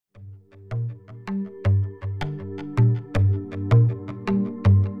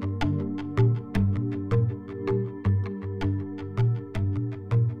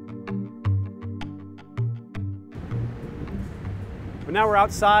But now we're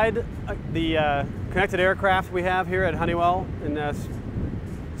outside the connected aircraft we have here at Honeywell in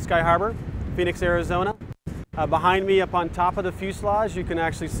Sky Harbor, Phoenix, Arizona. Behind me, up on top of the fuselage, you can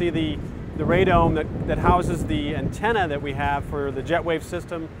actually see the radome that houses the antenna that we have for the JetWave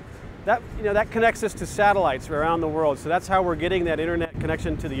system. That connects us to satellites around the world. So that's how we're getting that internet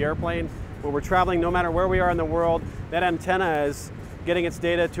connection to the airplane. When we're traveling, no matter where we are in the world, that antenna is getting its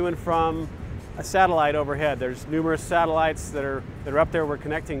data to and from a satellite overhead. There's numerous satellites that are up there we're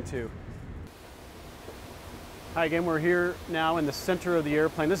connecting to. Hi again, we're here now in the center of the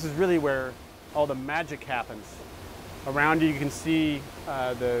airplane. This is really where all the magic happens. Around you can see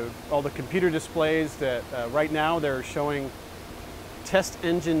all the computer displays that right now they're showing test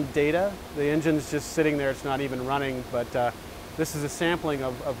engine data. The engine's just sitting there, it's not even running, but this is a sampling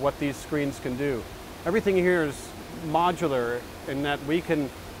of what these screens can do. Everything here is modular in that we can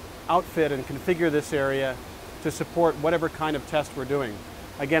outfit and configure this area to support whatever kind of test we're doing.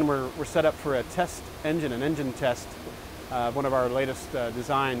 Again, we're set up for a test engine, an engine test, one of our latest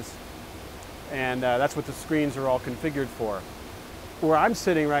designs, and that's what the screens are all configured for. Where I'm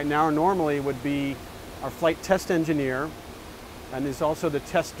sitting right now normally would be our flight test engineer, and is also the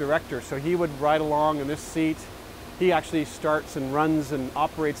test director. So he would ride along in this seat. He actually starts and runs and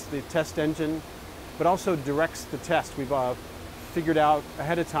operates the test engine, but also directs the test. We've figured out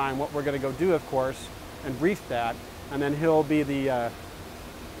ahead of time what we're going to go do, of course, and briefed that, and then he'll be the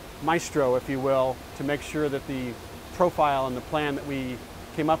maestro, if you will, to make sure that the profile and the plan that we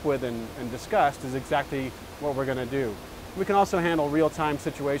came up with and discussed is exactly what we're going to do. We can also handle real-time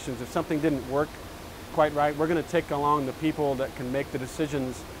situations. If something didn't work quite right, we're going to take along the people that can make the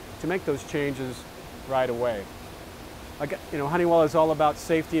decisions to make those changes right away. Honeywell is all about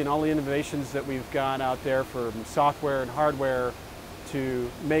safety, and all the innovations that we've got out there from software and hardware to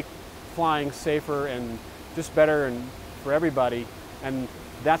make flying safer and just better and for everybody. And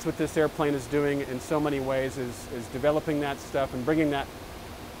that's what this airplane is doing in so many ways, is developing that stuff and bringing that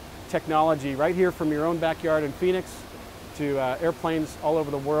technology right here from your own backyard in Phoenix to airplanes all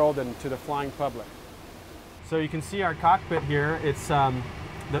over the world and to the flying public. So you can see our cockpit here. It's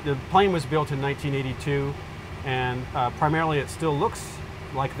the plane was built in 1982. And primarily it still looks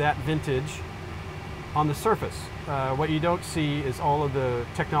like that vintage on the surface. What you don't see is all of the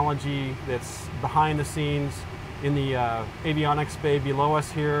technology that's behind the scenes in the avionics bay below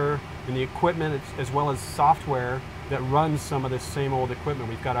us here, in the equipment, as well as software that runs some of this same old equipment.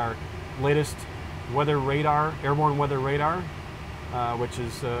 We've got our latest weather radar, airborne weather radar, which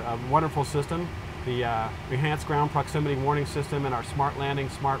is a wonderful system. The enhanced ground proximity warning system and our smart landing,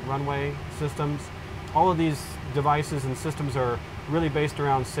 smart runway systems. All of these devices and systems are really based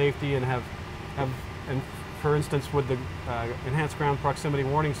around safety and and for instance, with the enhanced ground proximity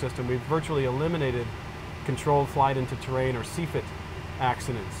warning system, we've virtually eliminated controlled flight into terrain or CFIT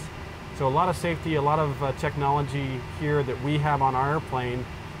accidents. So a lot of safety, a lot of technology here that we have on our airplane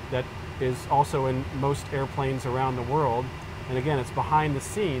that is also in most airplanes around the world. And again, it's behind the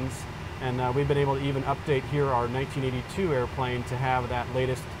scenes, and we've been able to even update here our 1982 airplane to have that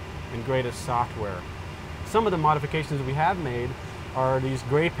latest and greatest software. Some of the modifications we have made are these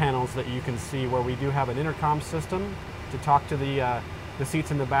gray panels that you can see, where we do have an intercom system to talk to the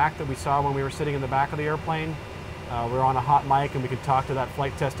seats in the back that we saw when we were sitting in the back of the airplane. We're on a hot mic and we can talk to that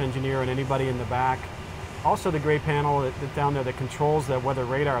flight test engineer and anybody in the back. Also the gray panel that's down there that controls the weather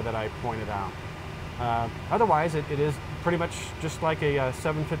radar that I pointed out. Otherwise, it is pretty much just like a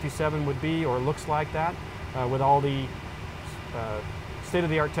 757 would be, or looks like that, with all the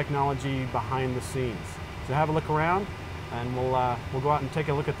state-of-the-art technology behind the scenes. So have a look around, and we'll go out and take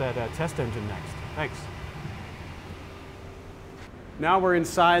a look at that test engine next. Thanks. Now we're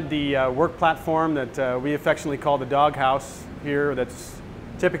inside the work platform that we affectionately call the doghouse here, that's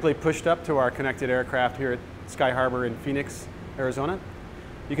typically pushed up to our connected aircraft here at Sky Harbor in Phoenix, Arizona.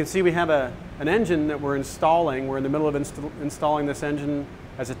 You can see we have an engine that we're installing. We're in the middle of installing this engine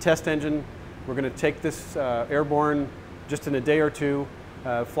as a test engine. We're going to take this airborne just in a day or two,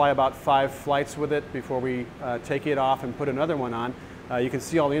 fly about 5 flights with it before we take it off and put another one on. You can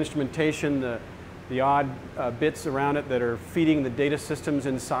see all the instrumentation, the odd bits around it that are feeding the data systems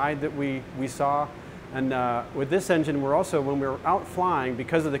inside that we saw. And with this engine, we're also, when we're out flying,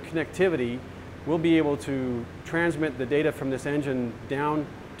 because of the connectivity, we'll be able to transmit the data from this engine down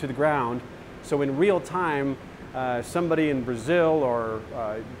to the ground. So in real time, somebody in Brazil or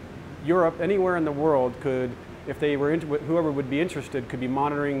Europe, anywhere in the world could, if they were whoever would be interested, could be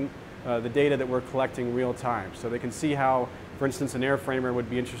monitoring the data that we're collecting real time. So they can see how, for instance, an airframer would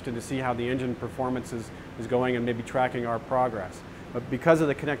be interested to see how the engine performance is going and maybe tracking our progress. But because of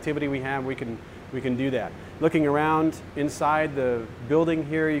the connectivity we have, we can we can do that. Looking around inside the building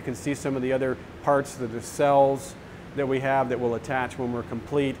here, you can see some of the other parts, the cells that we have that will attach when we're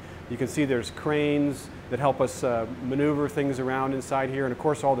complete. You can see there's cranes that help us maneuver things around inside here, and of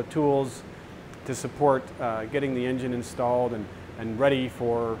course all the tools to support getting the engine installed and ready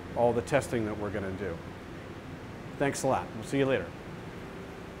for all the testing that we're going to do. Thanks a lot. We'll see you later.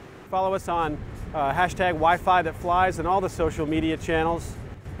 Follow us on hashtag Wi-Fi that flies and all the social media channels.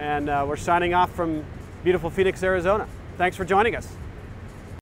 And we're signing off from beautiful Phoenix, Arizona. Thanks for joining us.